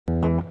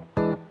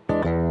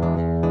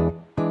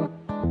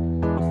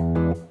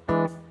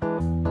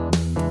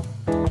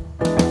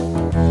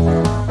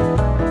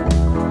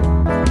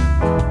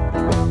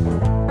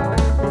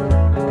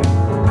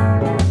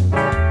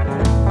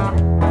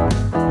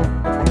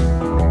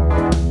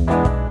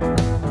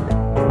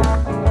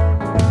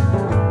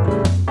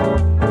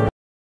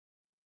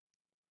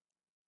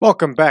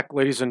Welcome back,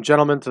 ladies and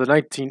gentlemen, to the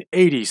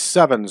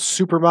 1987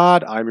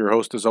 Supermod. I'm your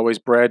host, as always,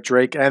 Brad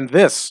Drake, and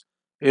this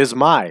is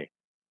my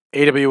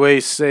AWA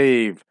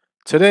save.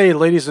 Today,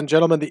 ladies and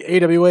gentlemen, the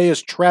AWA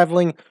is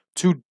traveling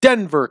to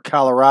Denver,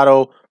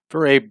 Colorado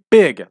for a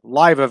big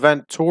live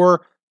event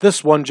tour.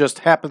 This one just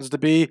happens to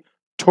be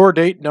tour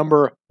date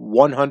number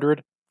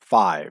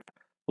 105.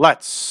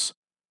 Let's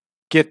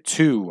get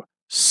to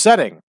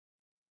setting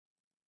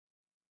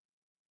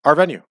our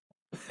venue.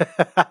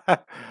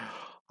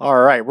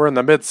 All right, we're in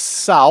the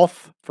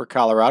Mid-South for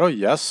Colorado,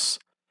 yes.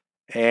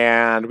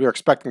 And we are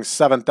expecting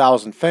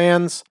 7,000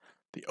 fans.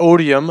 The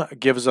Odeum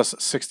gives us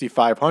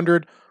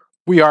 6,500.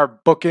 We are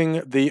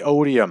booking the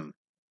Odeum.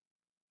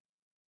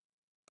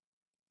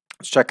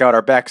 Let's check out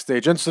our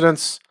backstage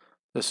incidents.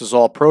 This is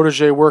all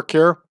protege work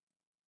here.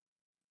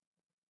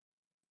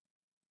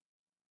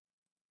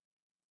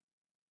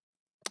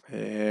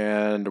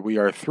 And we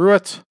are through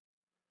it.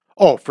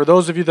 Oh, for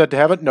those of you that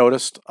haven't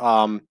noticed,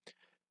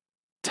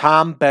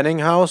 Tom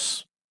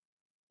Benninghouse,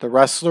 the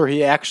wrestler,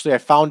 I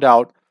found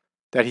out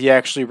that he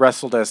actually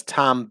wrestled as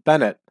Tom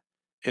Bennett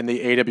in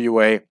the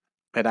AWA,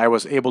 and I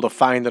was able to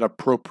find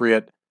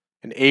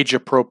an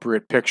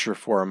age-appropriate picture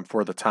for him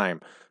for the time.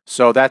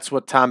 So that's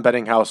what Tom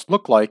Benninghouse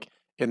looked like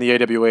in the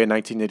AWA in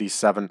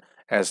 1987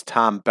 as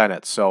Tom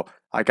Bennett. So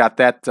I got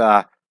that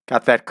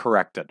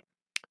corrected.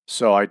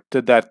 So I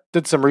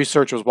did some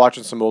research, was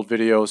watching some old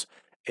videos,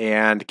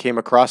 and came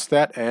across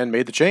that and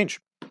made the change.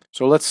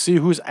 So let's see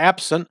who's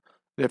absent,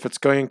 if it's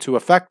going to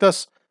affect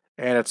us,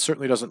 and it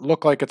certainly doesn't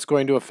look like it's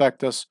going to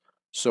affect us,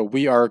 so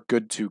we are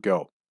good to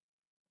go.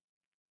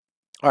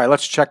 All right,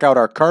 let's check out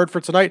our card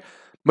for tonight.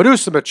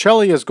 Madusa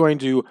Micelli is going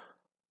to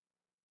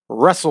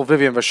wrestle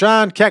Vivian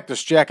Vachon.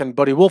 Cactus Jack and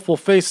Buddy Wolfe will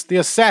face the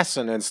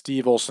Assassin and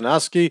Steve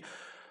Olsonoski.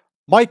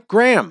 Mike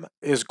Graham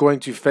is going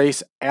to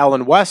face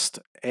Alan West.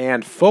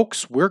 And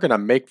folks, we're going to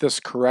make this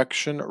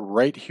correction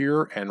right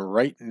here and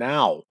right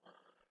now.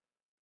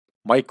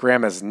 Mike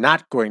Graham is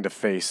not going to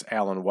face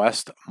Alan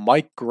West.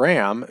 Mike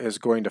Graham is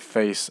going to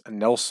face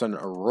Nelson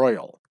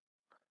Royal.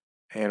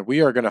 And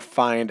we are going to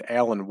find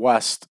Alan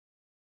West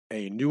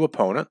a new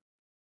opponent.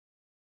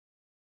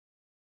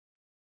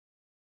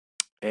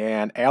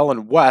 And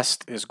Alan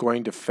West is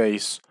going to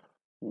face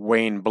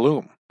Wayne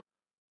Bloom.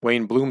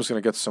 Wayne Bloom is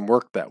going to get some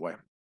work that way.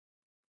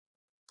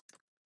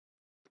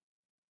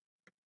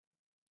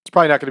 It's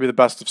probably not going to be the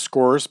best of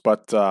scores,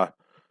 but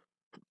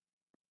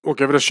we'll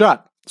give it a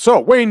shot.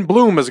 So, Wayne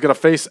Bloom is going to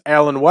face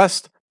Alan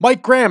West.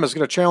 Mike Graham is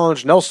going to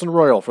challenge Nelson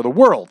Royal for the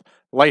World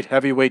Light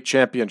Heavyweight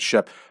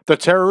Championship. The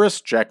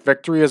Terrorist, Jack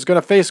Victory, is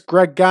going to face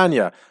Greg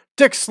Gagne.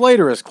 Dick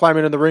Slater is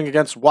climbing in the ring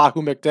against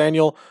Wahoo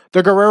McDaniel.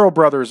 The Guerrero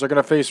brothers are going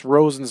to face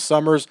Rose and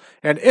Summers.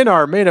 And in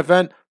our main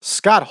event,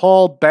 Scott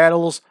Hall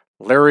battles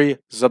Larry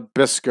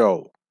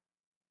Zbyszko.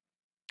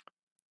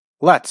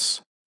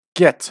 Let's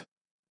get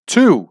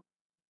to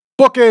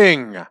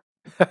booking.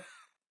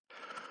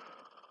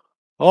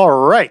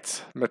 All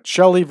right,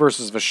 Micelli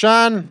versus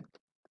Vachon.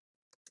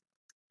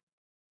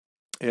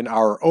 In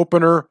our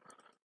opener,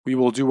 we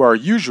will do our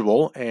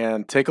usual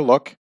and take a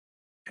look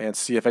and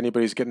see if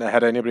anybody's getting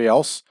ahead of anybody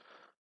else.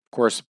 Of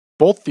course,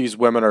 both these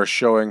women are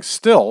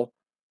still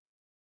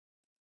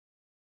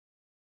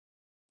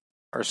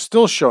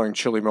showing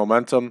chilly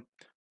momentum.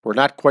 We're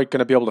not quite going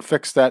to be able to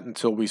fix that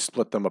until we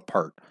split them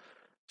apart.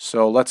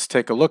 So let's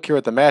take a look here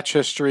at the match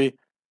history.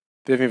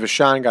 Vivian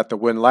Vachon got the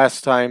win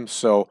last time,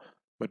 so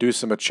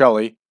Madusa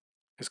Micelli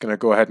is going to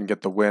go ahead and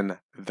get the win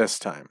this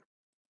time.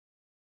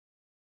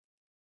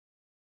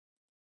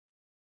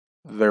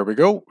 There we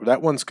go.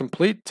 That one's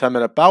complete.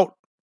 10-minute bout.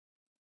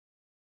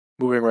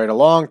 Moving right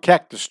along,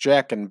 Cactus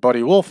Jack and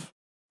Buddy Wolfe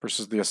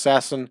versus the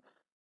Assassin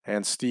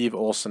and Steve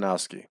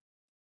Olsonoski.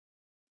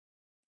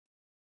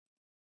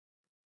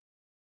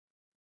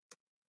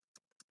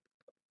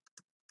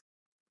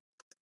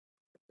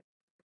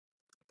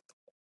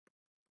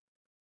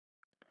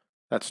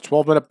 That's a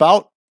 12-minute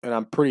bout, and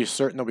I'm pretty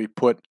certain that we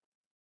put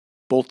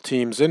both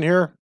teams in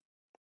here.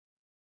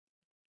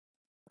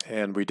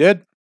 And we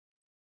did.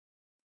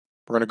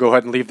 We're going to go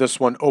ahead and leave this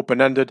one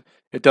open-ended.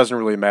 It doesn't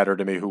really matter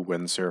to me who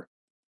wins here.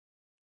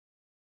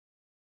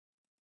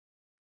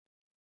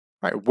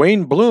 All right,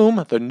 Wayne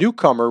Bloom, the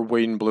newcomer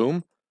Wayne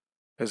Bloom,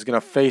 is going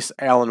to face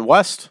Alan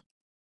West.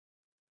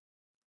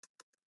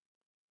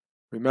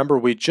 Remember,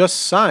 we just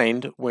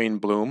signed Wayne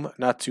Bloom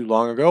not too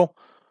long ago.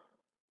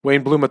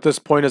 Wayne Bloom at this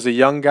point is a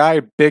young guy,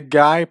 big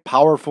guy,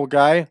 powerful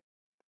guy,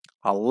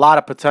 a lot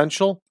of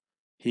potential.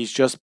 He's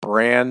just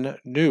brand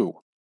new.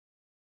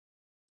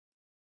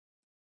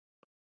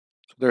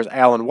 So there's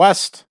Alan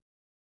West.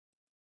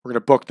 We're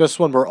going to book this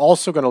one. We're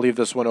also going to leave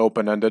this one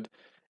open-ended.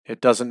 It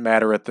doesn't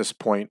matter at this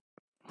point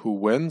who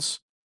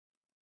wins.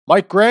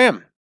 Mike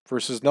Graham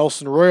versus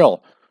Nelson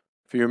Royal.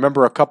 If you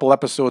remember a couple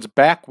episodes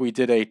back, we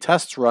did a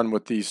test run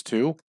with these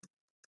two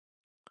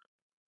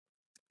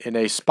in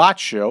a spot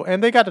show,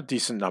 and they got a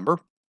decent number.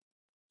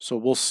 So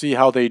we'll see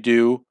how they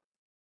do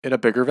in a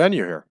bigger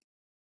venue here.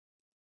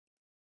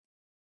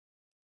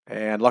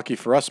 And lucky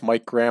for us,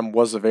 Mike Graham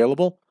was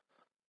available.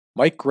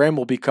 Mike Graham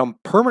will become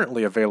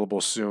permanently available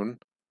soon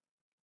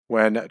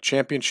when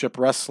Championship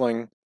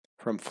Wrestling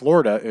from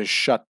Florida is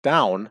shut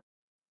down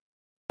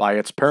by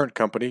its parent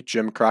company,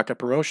 Jim Crockett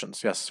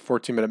Promotions. Yes,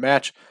 14-minute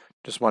match.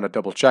 Just want to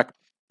double check.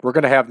 We're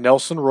going to have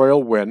Nelson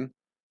Royal win,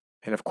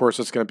 and of course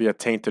it's going to be a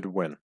tainted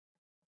win.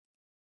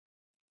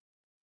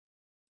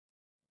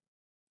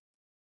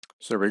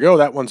 So there we go.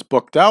 That one's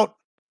booked out.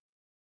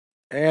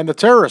 And the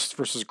Terrorist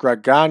versus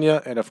Greg Gagne,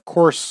 and of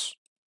course,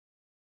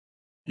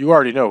 you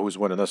already know who's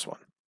winning this one.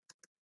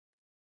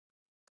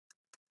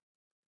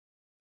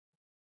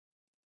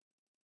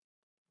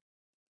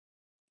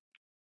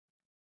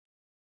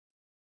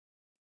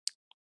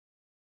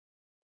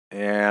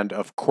 And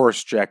of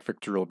course, Jack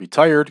Victor will be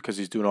tired because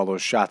he's doing all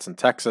those shots in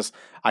Texas.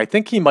 I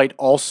think he might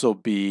also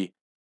be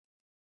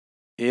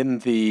in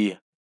the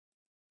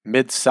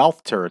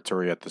Mid-South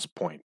territory at this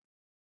point.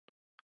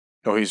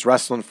 No, he's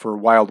wrestling for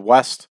Wild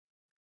West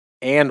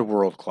and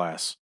World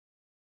Class.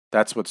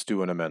 That's what's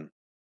doing him in.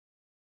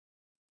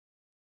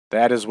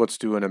 That is what's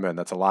doing him in.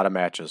 That's a lot of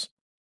matches.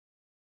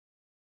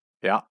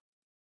 Yeah.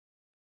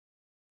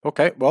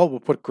 Okay, well, we'll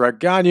put Greg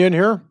Gagne in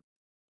here.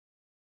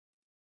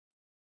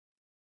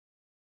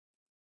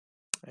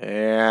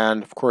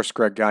 And, of course,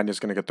 Greg Gagne is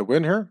going to get the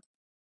win here.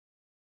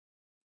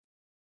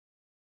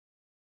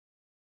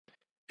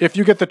 If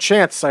you get the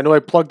chance, I know I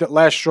plugged it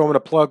last show, I'm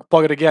going to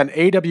plug it again.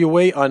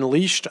 AWA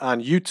Unleashed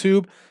on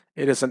YouTube.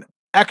 It is an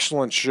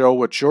excellent show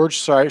with George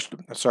Shire,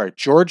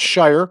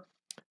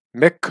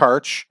 Mick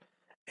Karch,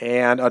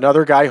 and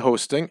another guy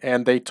hosting,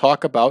 and they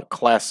talk about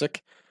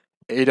classic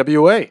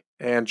AWA.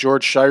 And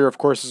George Shire, of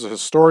course, is a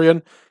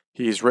historian.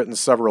 He's written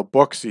several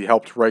books. He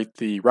helped write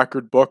the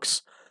record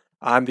books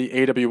on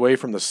the AWA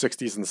from the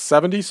 60s and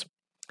 70s.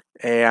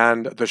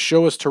 And the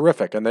show is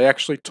terrific. And they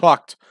actually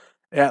talked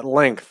at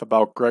length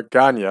about Greg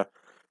Gagne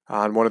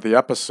on one of the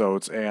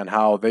episodes and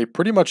how they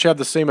pretty much have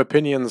the same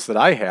opinions that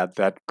I had,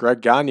 that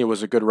Greg Gagne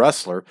was a good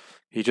wrestler.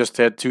 He just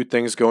had two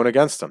things going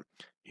against him.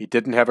 He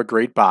didn't have a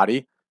great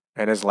body,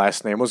 and his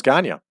last name was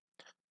Gagne.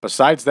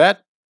 Besides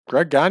that,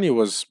 Greg Gagne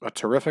was a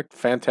terrific,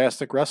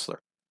 fantastic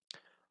wrestler.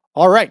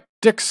 All right,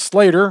 Dick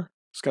Slater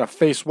is going to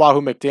face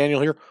Wahoo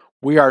McDaniel here.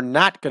 We are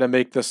not going to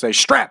make this a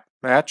strap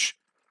match.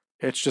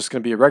 It's just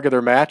going to be a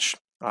regular match.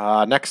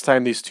 Next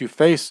time these two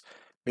face,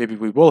 maybe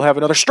we will have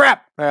another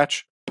strap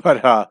match,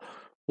 but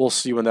we'll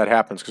see when that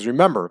happens. Because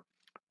remember,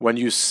 when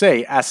you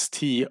say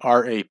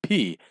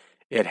S-T-R-A-P,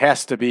 it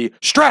has to be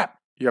strap.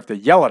 You have to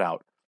yell it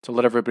out to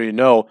let everybody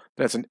know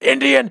that it's an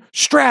Indian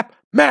strap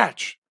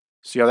match.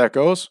 See how that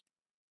goes?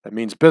 That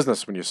means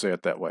business when you say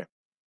it that way.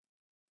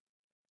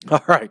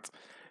 All right,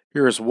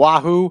 here's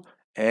Wahoo,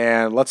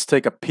 and let's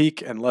take a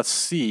peek and let's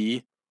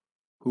see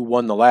who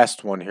won the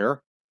last one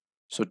here.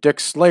 So Dick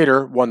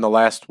Slater won the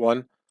last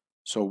one.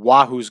 So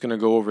Wahoo's going to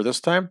go over this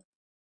time.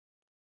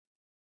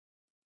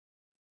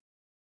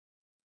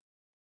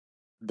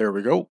 There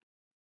we go.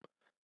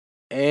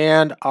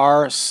 And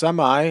our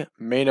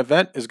semi-main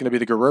event is going to be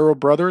the Guerrero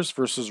brothers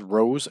versus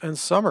Rose and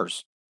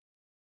Summers.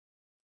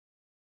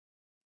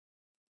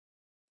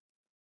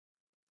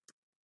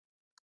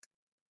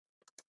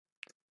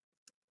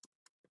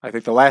 I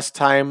think the last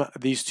time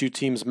these two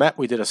teams met,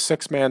 we did a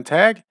 6-man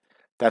tag.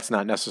 That's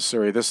not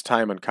necessary this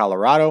time in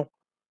Colorado.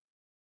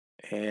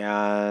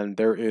 And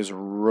there is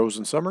Rose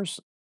and Summers.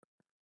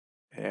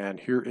 And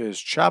here is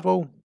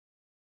Chavo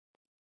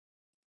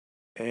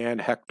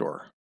and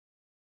Hector.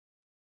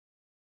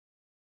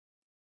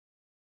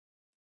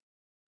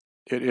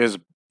 It is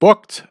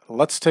booked.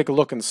 Let's take a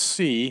look and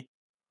see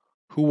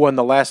who won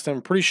the last time.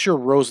 I'm pretty sure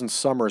Rose and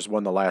Summers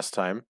won the last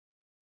time.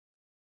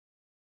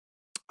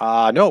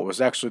 No, it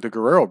was actually the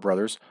Guerrero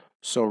brothers.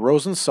 So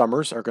Rose and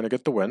Summers are going to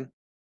get the win.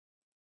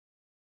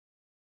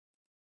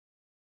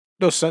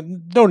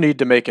 No need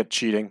to make it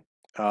cheating.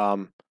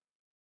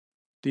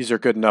 These are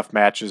good enough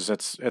matches.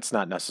 It's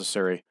not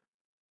necessary.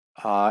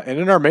 And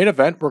in our main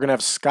event, we're going to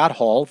have Scott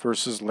Hall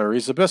versus Larry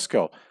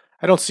Zbyszko.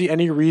 I don't see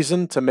any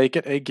reason to make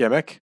it a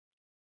gimmick.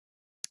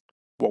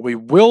 What we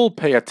will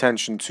pay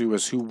attention to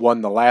is who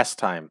won the last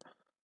time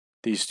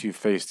these two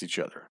faced each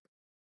other.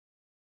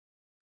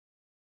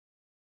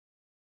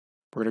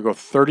 We're going to go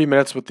 30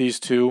 minutes with these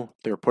two.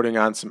 They're putting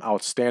on some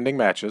outstanding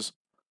matches.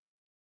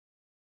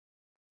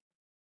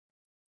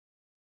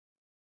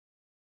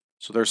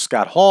 So there's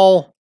Scott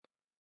Hall.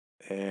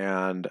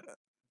 And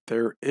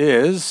there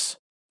is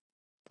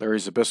Larry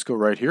Zbyszko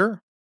right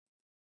here.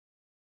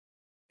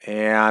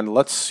 And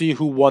let's see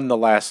who won the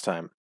last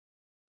time.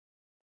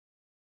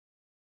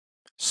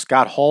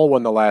 Scott Hall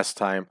won the last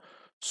time.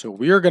 So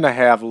we are going to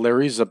have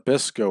Larry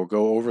Zbyszko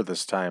go over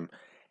this time.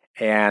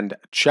 And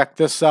check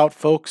this out,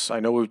 folks. I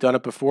know we've done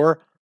it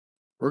before.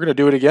 We're going to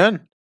do it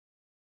again.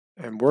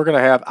 And we're going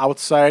to have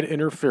outside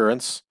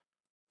interference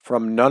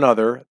from none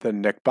other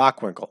than Nick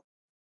Bockwinkel.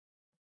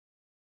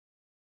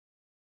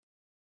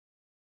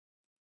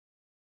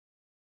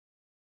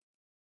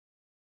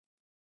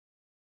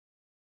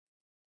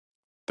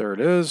 There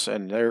it is,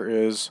 and there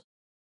is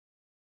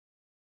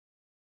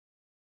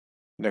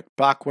Nick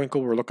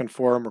Bockwinkel. We're looking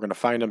for him. We're going to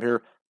find him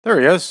here. There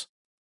he is.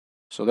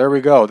 So there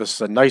we go. This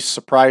is a nice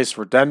surprise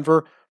for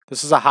Denver.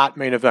 This is a hot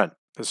main event.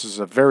 This is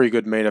a very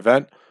good main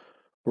event.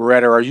 We're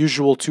at our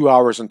usual 2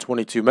 hours and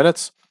 22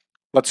 minutes.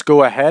 Let's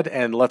go ahead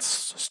and let's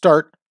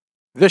start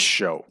this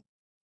show.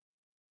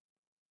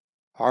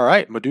 All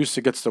right,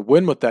 Madusa gets the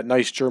win with that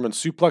nice German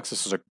suplex.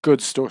 This is a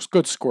good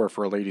score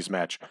for a ladies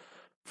match.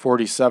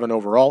 47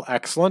 overall,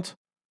 excellent.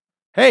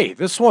 Hey,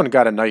 this one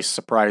got a nice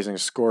surprising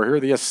score here.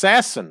 The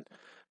Assassin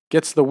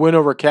gets the win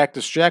over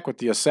Cactus Jack with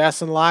the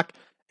Assassin lock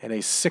and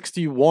a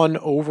 61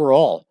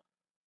 overall.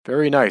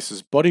 Very nice.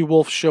 Is Buddy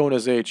Wolfe showing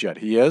his age yet?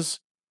 He is.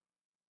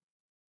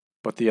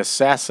 But the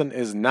Assassin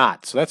is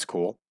not, so that's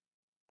cool.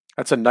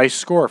 That's a nice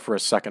score for a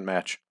second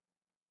match.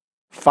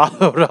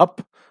 Followed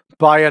up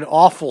by an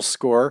awful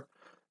score,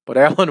 but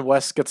Alan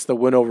West gets the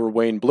win over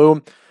Wayne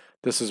Bloom.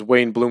 This is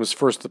Wayne Bloom's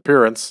first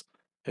appearance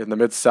in the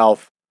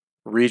Mid-South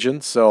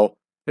region, so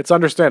it's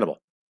understandable.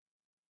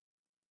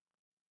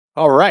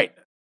 All right,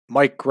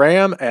 Mike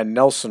Graham and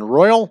Nelson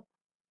Royal.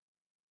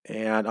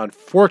 And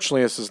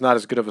unfortunately, this is not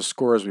as good of a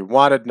score as we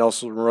wanted.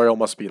 Nelson Royal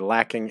must be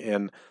lacking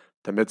in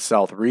the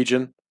Mid-South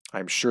region.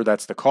 I'm sure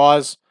that's the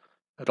cause.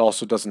 It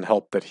also doesn't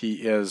help that he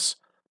is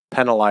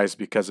penalized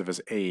because of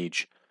his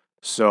age.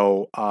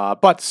 So,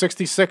 but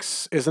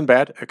 66 isn't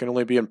bad. It can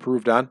only be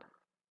improved on.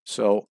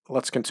 So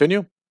let's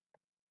continue.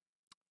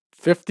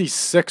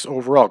 56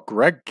 overall.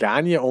 Greg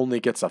Gagne only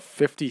gets a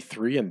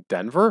 53 in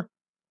Denver.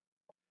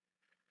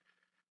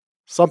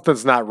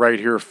 Something's not right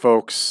here,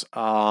 folks.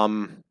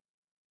 We're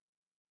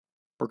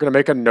going to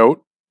make a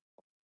note.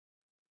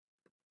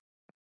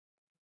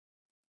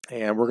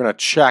 And we're going to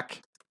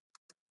check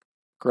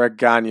Greg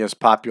Gagne's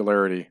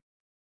popularity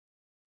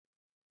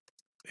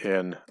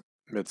in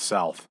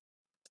Mid-South.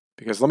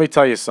 Because let me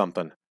tell you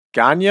something.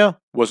 Gagne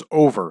was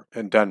over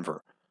in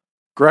Denver.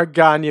 Greg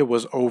Gagne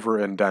was over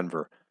in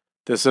Denver.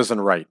 This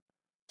isn't right.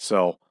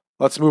 So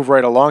let's move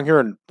right along here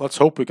and let's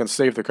hope we can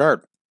save the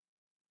card.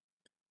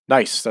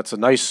 Nice. That's a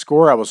nice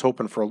score. I was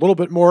hoping for a little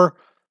bit more,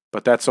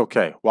 but that's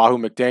okay. Wahoo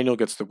McDaniel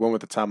gets the win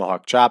with the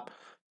tomahawk chop.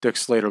 Dick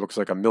Slater looks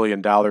like $1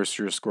 million.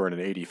 So you're scoring an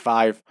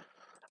 85.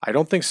 I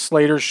don't think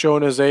Slater's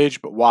showing his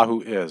age, but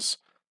Wahoo is.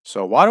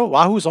 So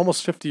Wahoo's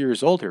almost 50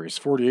 years old here. He's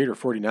 48 or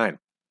 49.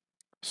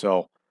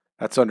 So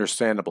that's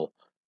understandable.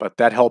 But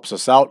that helps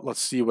us out. Let's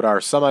see what our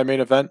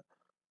semi-main event.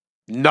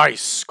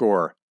 Nice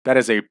score. That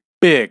is a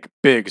big,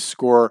 big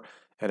score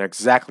and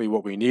exactly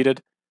what we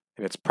needed.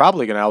 And it's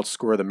probably going to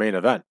outscore the main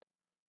event.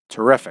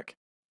 Terrific.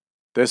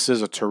 This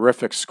is a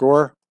terrific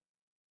score.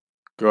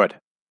 Good.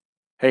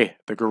 Hey,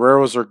 the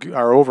Guerreros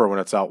are over when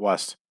it's out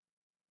west.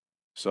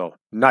 So,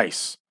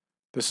 nice.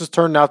 This has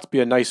turned out to be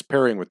a nice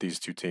pairing with these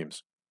two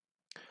teams.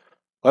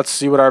 Let's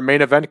see what our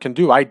main event can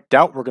do. I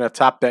doubt we're going to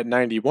top that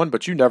 91,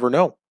 but you never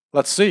know.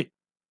 Let's see.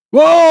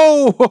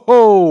 Whoa!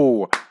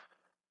 Whoa!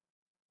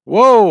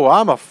 Whoa,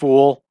 I'm a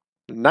fool.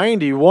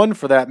 91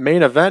 for that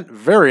main event.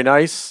 Very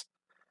nice.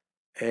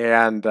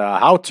 And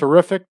how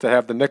terrific to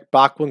have the Nick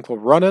Bockwinkel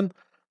running.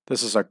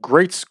 This is a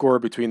great score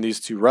between these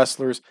two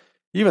wrestlers.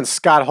 Even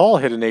Scott Hall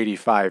hit an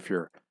 85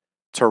 here.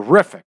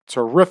 Terrific,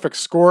 terrific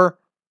score.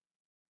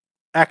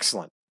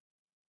 Excellent.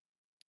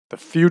 The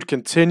feud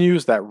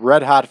continues, that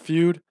red-hot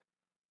feud.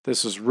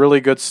 This is really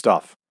good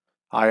stuff.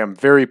 I am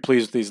very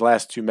pleased with these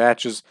last two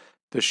matches.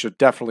 This should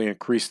definitely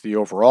increase the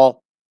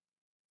overall.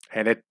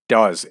 And it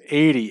does.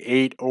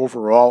 88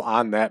 overall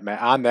on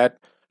that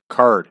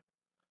card.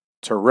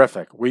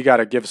 Terrific. We got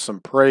to give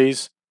some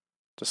praise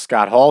to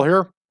Scott Hall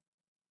here.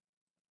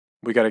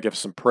 We got to give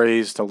some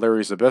praise to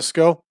Larry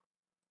Zbyszko.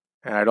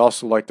 And I'd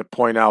also like to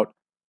point out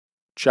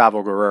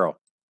Chavo Guerrero.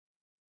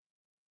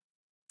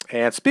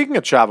 And speaking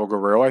of Chavo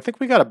Guerrero, I think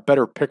we got a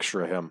better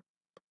picture of him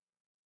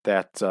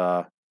that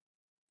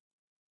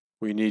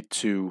we need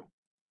to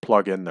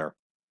plug in there.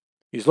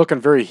 He's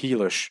looking very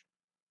heelish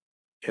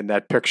in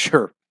that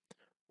picture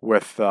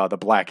with the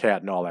black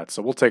hat and all that.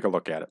 So we'll take a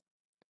look at it.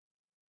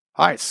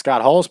 All right,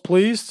 Scott Hall's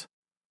pleased.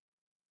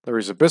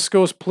 Larry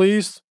Zbyszko's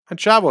pleased. And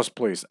Chavo's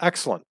pleased.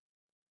 Excellent.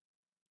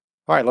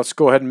 All right, let's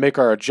go ahead and make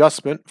our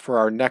adjustment for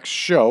our next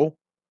show,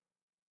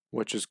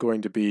 which is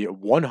going to be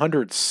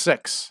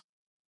 106.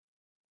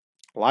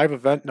 Live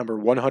event number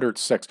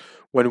 106.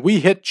 When we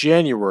hit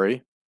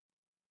January,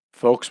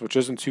 folks, which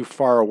isn't too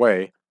far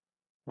away,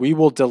 we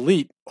will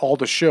delete all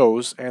the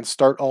shows and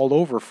start all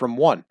over from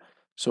 1,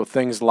 so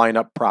things line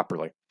up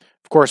properly.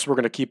 Of course, we're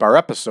going to keep our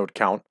episode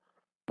count,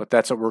 but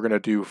that's what we're going to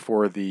do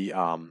for the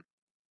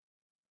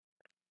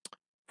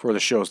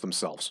shows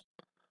themselves.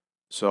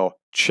 So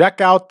check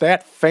out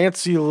that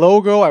fancy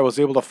logo. I was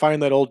able to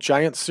find that old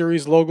Giant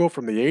Series logo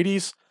from the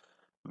 80s.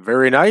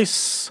 Very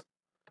nice.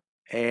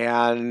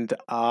 And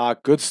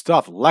good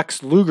stuff.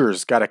 Lex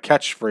Luger's got a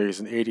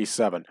catchphrase in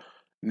 87.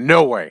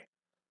 No way.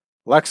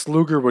 Lex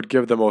Luger would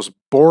give the most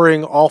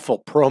boring,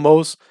 awful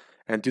promos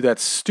and do that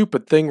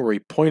stupid thing where he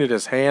pointed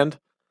his hand.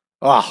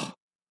 Ugh.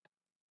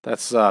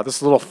 This is a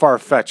little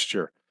far-fetched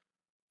here.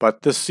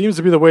 But this seems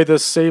to be the way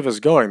this save is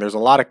going. There's a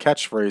lot of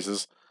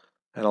catchphrases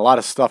and a lot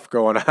of stuff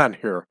going on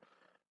here.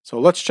 So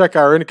let's check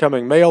our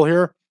incoming mail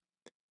here.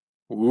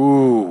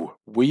 Ooh,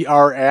 we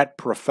are at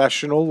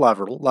professional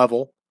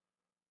level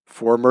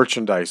for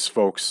merchandise,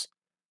 folks.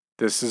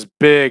 This is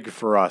big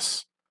for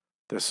us.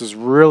 This is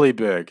really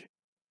big.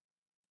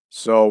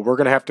 So we're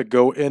going to have to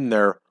go in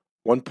there.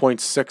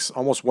 1.6,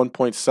 almost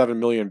 1.7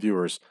 million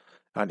viewers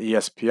on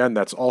ESPN.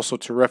 That's also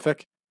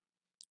terrific.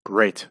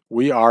 Great.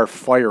 We are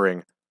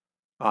firing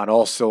on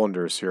all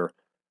cylinders here.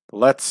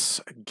 Let's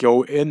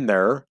go in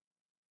there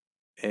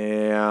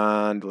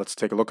and let's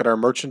take a look at our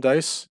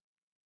merchandise.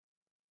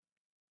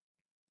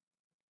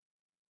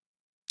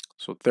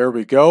 So there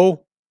we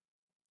go.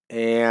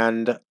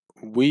 And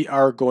we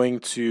are going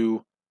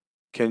to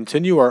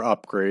continue our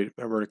upgrade,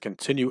 and we're going to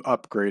continue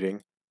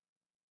upgrading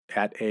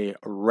at a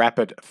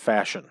rapid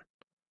fashion.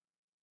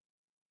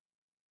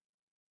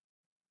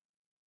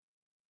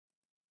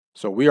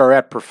 So we are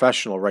at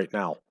professional right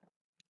now.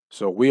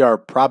 So we are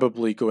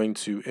probably going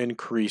to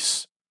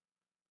increase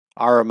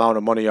our amount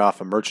of money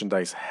off of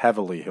merchandise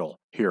heavily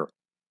here.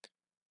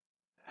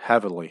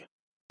 Heavily.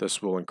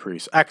 This will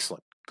increase.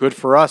 Excellent. Good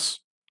for us.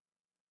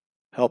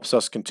 Helps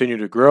us continue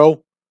to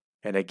grow.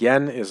 And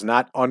again, is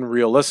not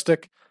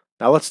unrealistic.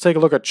 Now let's take a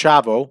look at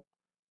Chavo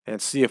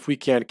and see if we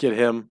can't get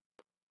him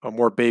a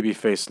more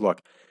baby-faced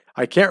look.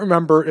 I can't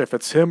remember if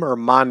it's him or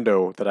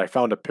Mondo that I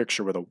found a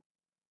picture with a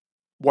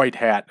white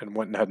hat and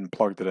went ahead and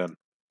plugged it in.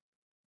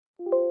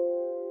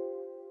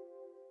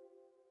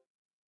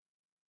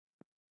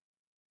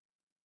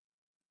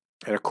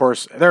 And of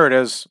course, there it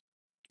is.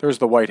 There's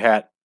the white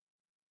hat.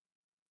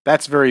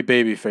 That's very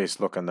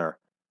baby-faced looking there.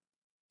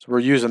 So we're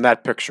using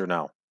that picture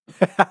now.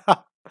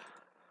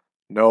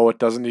 No, it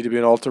doesn't need to be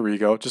an alter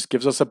ego. It just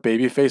gives us a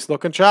baby-faced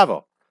looking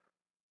Chavo.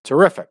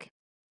 Terrific.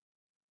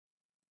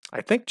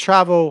 I think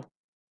Chavo,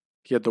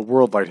 he had the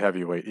world light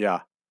heavyweight,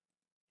 yeah.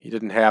 He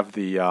didn't have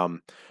the,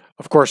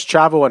 of course,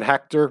 Chavo and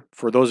Hector,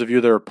 for those of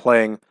you that are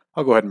playing,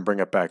 I'll go ahead and bring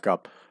it back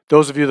up.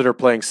 Those of you that are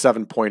playing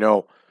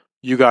 7.0,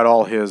 you got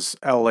all his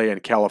LA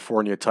and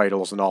California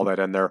titles and all that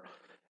in there.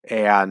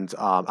 And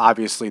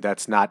obviously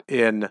that's not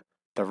in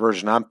the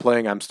version I'm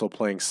playing. I'm still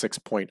playing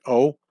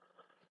 6.0.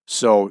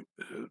 So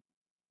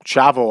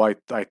Chavo,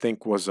 I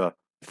think, was a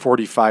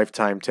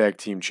 45-time tag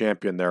team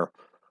champion there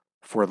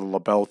for the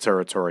LaBelle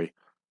territory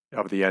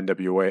of the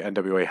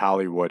NWA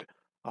Hollywood.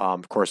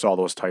 Of course, all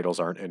those titles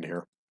aren't in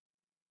here.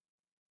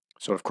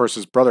 So, of course,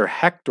 his brother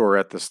Hector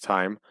at this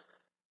time,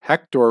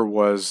 Hector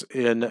was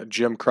in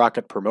Jim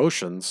Crockett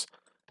Promotions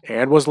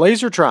and was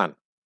Lasertron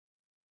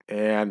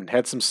and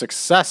had some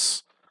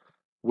success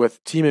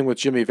with teaming with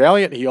Jimmy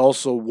Valiant. He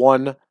also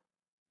won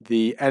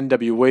the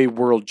NWA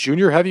World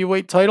Junior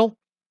Heavyweight title,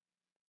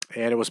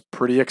 and it was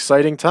pretty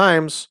exciting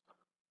times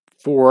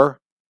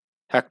for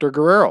Hector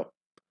Guerrero.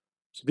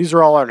 So these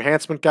are all our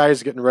enhancement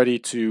guys getting ready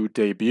to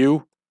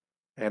debut,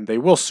 and they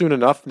will soon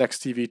enough.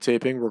 Next TV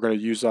taping, we're going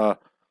to use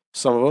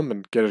some of them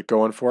and get it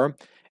going for them.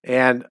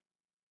 And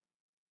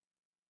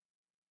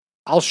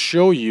I'll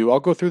show you, I'll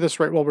go through this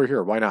right while we're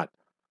here. Why not?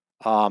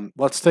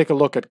 Let's take a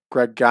look at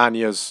Greg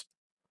Gagne's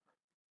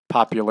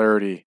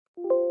popularity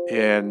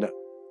in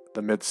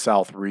the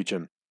Mid-South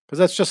region, because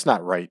that's just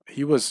not right.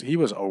 He was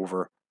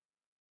over.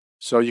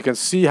 So you can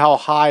see how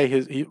high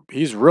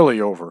he's really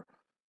over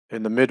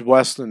in the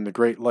Midwest and the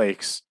Great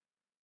Lakes.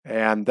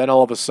 And then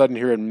all of a sudden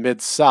here in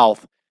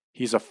Mid-South,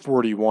 he's a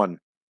 41.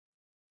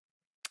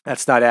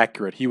 That's not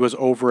accurate. He was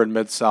over in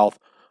Mid-South.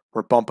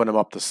 We're bumping him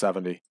up to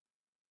 70.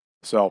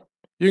 So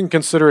you can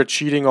consider it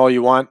cheating all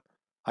you want.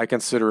 I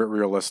consider it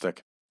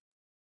realistic.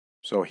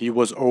 So he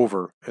was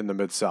over in the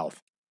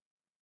Mid-South,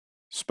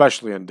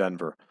 especially in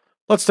Denver.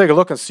 Let's take a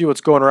look and see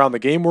what's going around the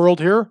game world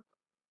here.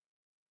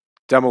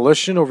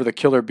 Demolition over the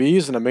Killer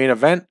Bees in the main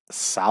event.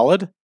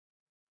 Solid.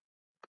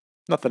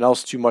 Nothing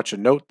else too much of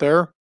note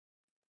there.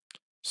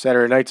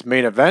 Saturday night's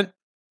main event.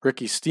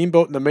 Ricky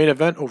Steamboat in the main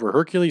event over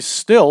Hercules.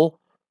 Still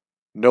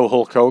no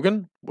Hulk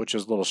Hogan, which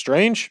is a little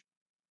strange.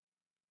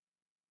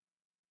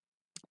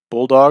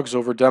 Bulldogs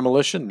over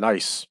Demolition.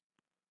 Nice.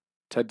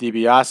 Ted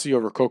DiBiase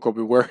over Coco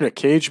Beware in a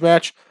cage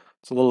match.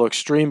 It's a little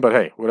extreme, but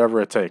hey,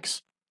 whatever it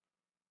takes.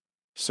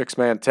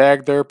 Six-man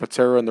tag there.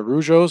 Patera and the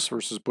Rougeos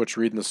versus Butch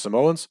Reed and the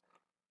Samoans.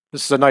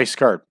 This is a nice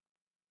card.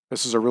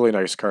 This is a really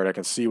nice card. I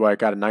can see why it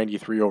got a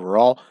 93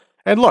 overall.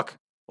 And look,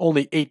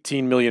 only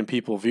 18 million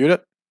people viewed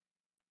it.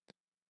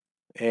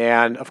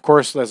 And of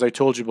course, as I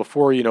told you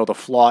before, you know, the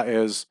flaw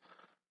is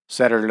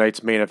Saturday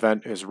night's main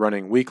event is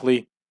running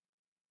weekly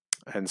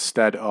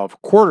instead of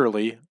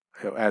quarterly,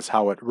 as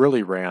how it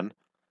really ran.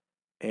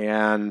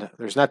 And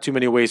there's not too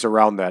many ways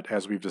around that,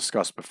 as we've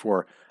discussed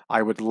before.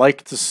 I would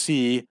like to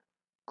see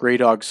Grey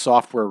Dog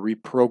Software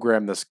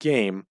reprogram this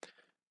game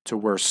to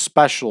where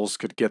specials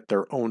could get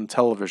their own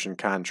television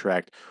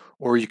contract,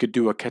 or you could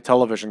do a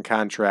television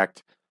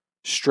contract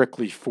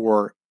strictly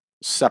for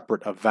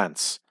separate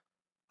events.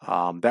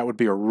 That would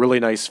be a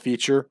really nice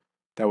feature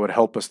that would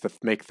help us to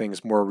make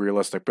things more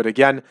realistic. But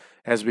again,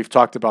 as we've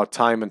talked about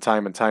time and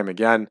time and time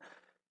again,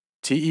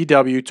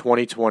 TEW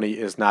 2020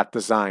 is not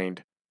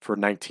designed for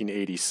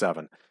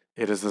 1987.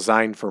 It is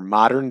designed for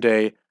modern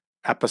day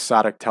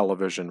episodic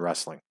television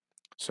wrestling.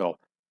 So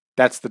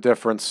that's the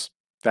difference.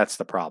 That's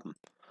the problem.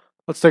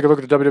 Let's take a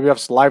look at the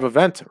WWF's live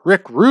event.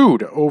 Rick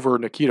Rude over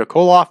Nikita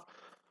Koloff.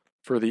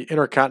 for the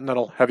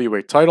Intercontinental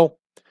Heavyweight title.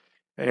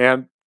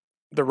 And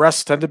the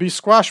rest tend to be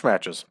squash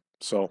matches.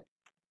 So,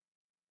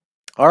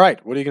 all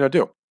right, what are you going to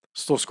do?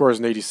 Still scores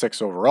an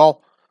 86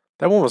 overall.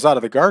 That one was out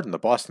of the Garden, the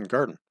Boston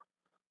Garden.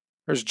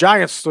 There's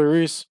Giant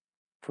Series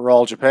for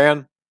All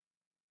Japan.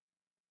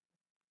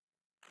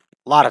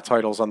 A lot of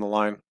titles on the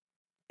line,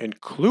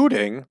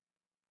 including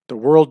the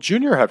World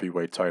Junior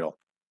Heavyweight title.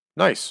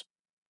 Nice.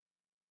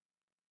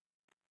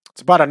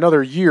 It's about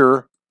another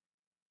year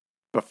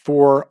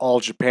before All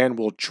Japan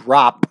will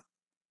drop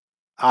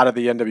out of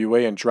the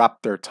NWA and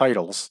drop their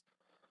titles.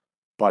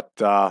 But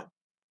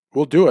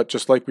we'll do it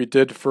just like we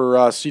did for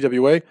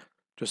CWA.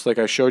 Just like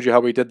I showed you how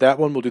we did that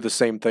one, we'll do the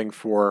same thing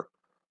for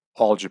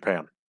All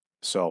Japan.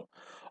 So,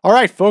 all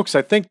right, folks,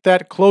 I think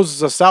that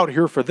closes us out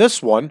here for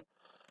this one.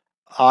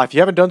 If you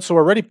haven't done so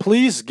already,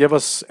 please give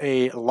us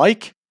a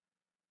like.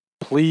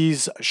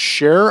 Please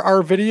share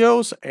our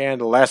videos.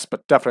 And last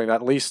but definitely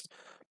not least,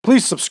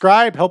 please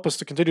subscribe. Help us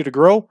to continue to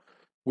grow.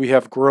 We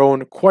have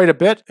grown quite a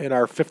bit in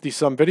our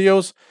 50-some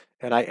videos,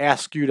 and I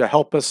ask you to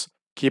help us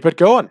keep it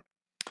going.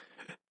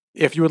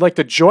 If you would like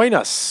to join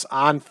us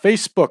on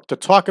Facebook to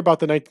talk about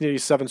the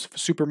 1987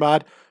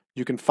 Supermod,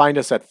 you can find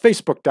us at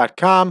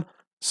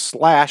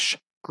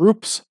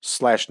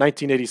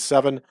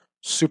facebook.com/groups/1987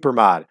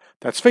 Supermod.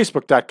 That's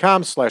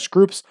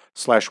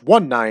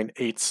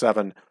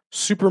facebook.com/groups/1987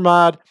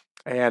 Supermod.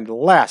 And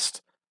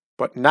last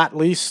but not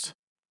least,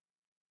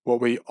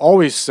 what we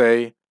always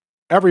say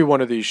every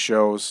one of these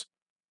shows,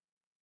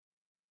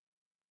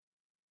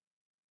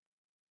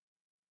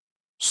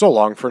 so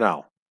long for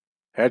now.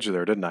 Had you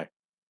there, didn't I?